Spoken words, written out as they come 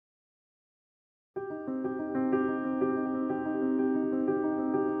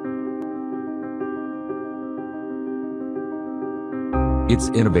It's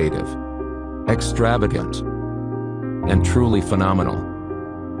innovative, extravagant, and truly phenomenal.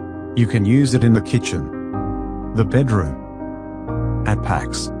 You can use it in the kitchen, the bedroom, at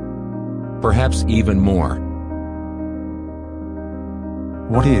PAX. Perhaps even more.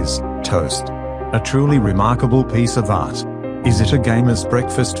 What is toast? A truly remarkable piece of art. Is it a gamer's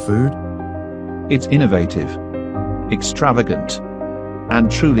breakfast food? It's innovative, extravagant,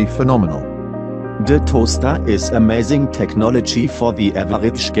 and truly phenomenal. The toaster is amazing technology for the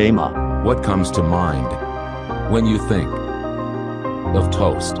average gamer. What comes to mind when you think of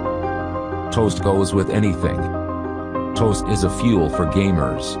toast? Toast goes with anything. Toast is a fuel for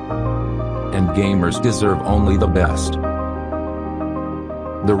gamers, and gamers deserve only the best.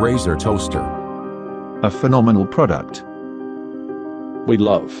 The Razer Toaster. A phenomenal product. We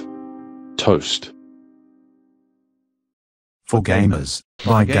love toast. For gamers,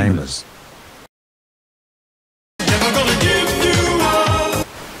 by gamers.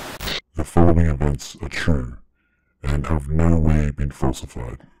 The following events are true and have no way been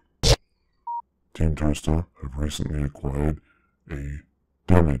falsified. Team Toaster have recently acquired a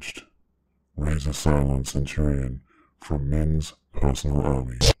damaged Razer Cylon Centurion from Min's personal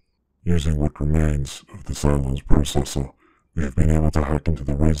army. Using what remains of the Cylon's processor, we have been able to hack into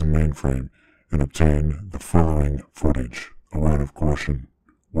the Razer mainframe and obtain the following footage. A word of caution: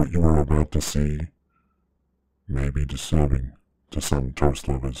 what you are about to see may be disturbing to some toast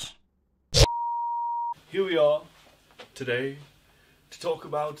lovers. Here we are today to talk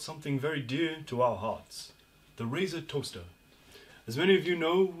about something very dear to our hearts, the Razer Toaster. As many of you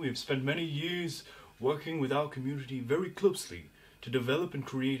know, we have spent many years working with our community very closely to develop and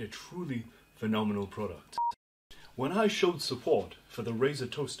create a truly phenomenal product. When I showed support for the Razer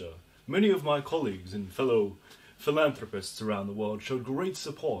Toaster, many of my colleagues and fellow philanthropists around the world showed great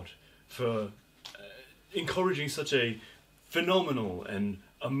support for encouraging such a phenomenal and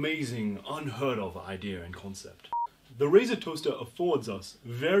amazing, unheard of idea and concept. The Razer Toaster affords us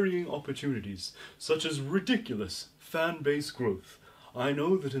varying opportunities, such as ridiculous fan base growth. I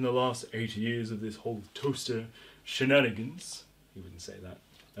know that in the last 8 years of this whole toaster shenanigans, you wouldn't say that,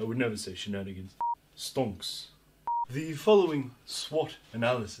 I would never say shenanigans, stonks. The following SWOT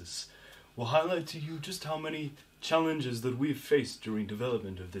analysis will highlight to you just how many challenges that we've faced during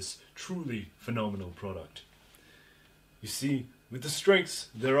development of this truly phenomenal product. You see, with the strengths,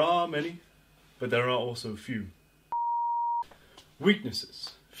 there are many, but there are also few.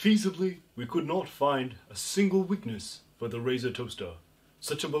 Weaknesses. Feasibly, we could not find a single weakness for the Razer Toaster.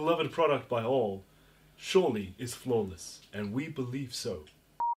 Such a beloved product by all, surely is flawless, and we believe so.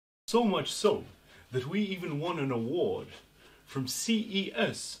 So much so, that we even won an award from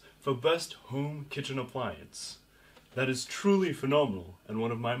CES for Best Home Kitchen Appliance. That is truly phenomenal, and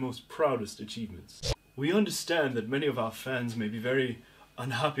one of my most proudest achievements. We understand that many of our fans may be very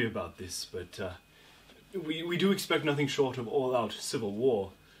unhappy about this, but we do expect nothing short of all-out civil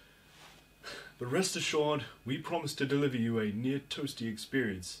war. But rest assured, we promise to deliver you a near-toasty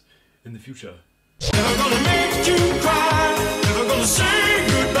experience in the future. Never gonna make you cry, never gonna say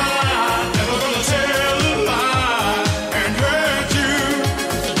goodbye, never gonna tell a lie and hurt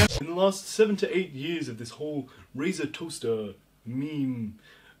you. In the last 7 to 8 years of this whole Razer Toaster meme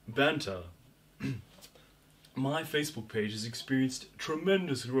banter, my Facebook page has experienced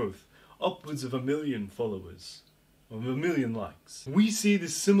tremendous growth, upwards of 1 million followers, of 1 million likes. We see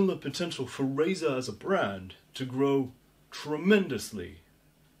this similar potential for Razer as a brand to grow tremendously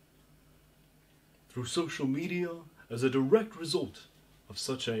through social media as a direct result of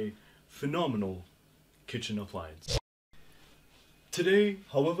such a phenomenal kitchen appliance. Today,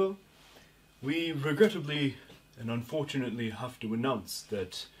 however, we regrettably and unfortunately have to announce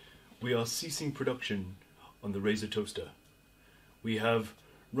that we are ceasing production on the Razer Toaster. We have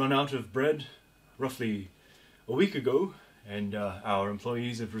run out of bread roughly a week ago, and our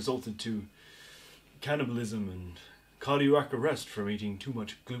employees have resulted to cannibalism and cardiac arrest from eating too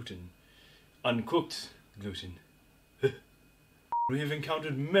much gluten. Uncooked gluten. We have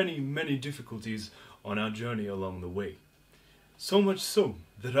encountered many difficulties on our journey along the way. So much so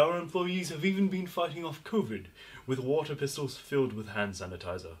that our employees have even been fighting off COVID with water pistols filled with hand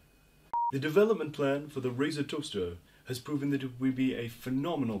sanitizer. The development plan for the Razer Toaster has proven that it would be a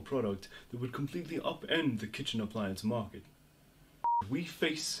phenomenal product that would completely upend the kitchen appliance market. We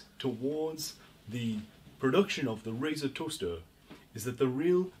face towards the production of the Razer Toaster is that the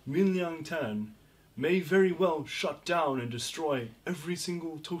real Min-Liang may very well shut down and destroy every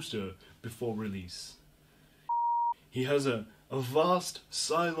single toaster before release. He has a vast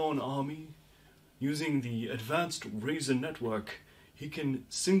Cylon army. Using the advanced Razer network, he can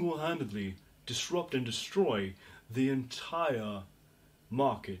single-handedly disrupt and destroy the entire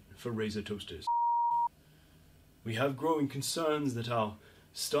market for Razer toasters. We have growing concerns that our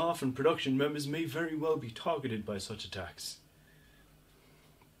staff and production members may very well be targeted by such attacks.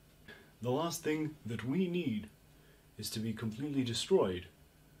 The last thing that we need is to be completely destroyed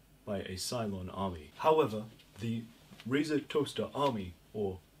by a Cylon army. However, the Razer Toaster army,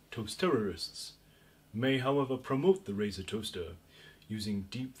 or toast terrorists, may however promote the Razer Toaster using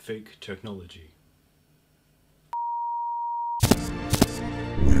deepfake technology.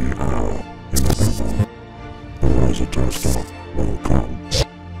 We are inevitable. The Razer Toaster will come.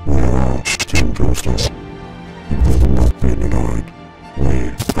 We are Team Toaster. It will not be denied.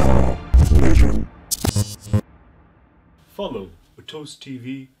 We are Legion. Follow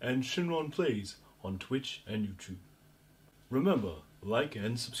otoasttv and Shinron Plays on Twitch and YouTube. Remember, like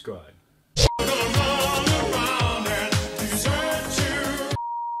and subscribe.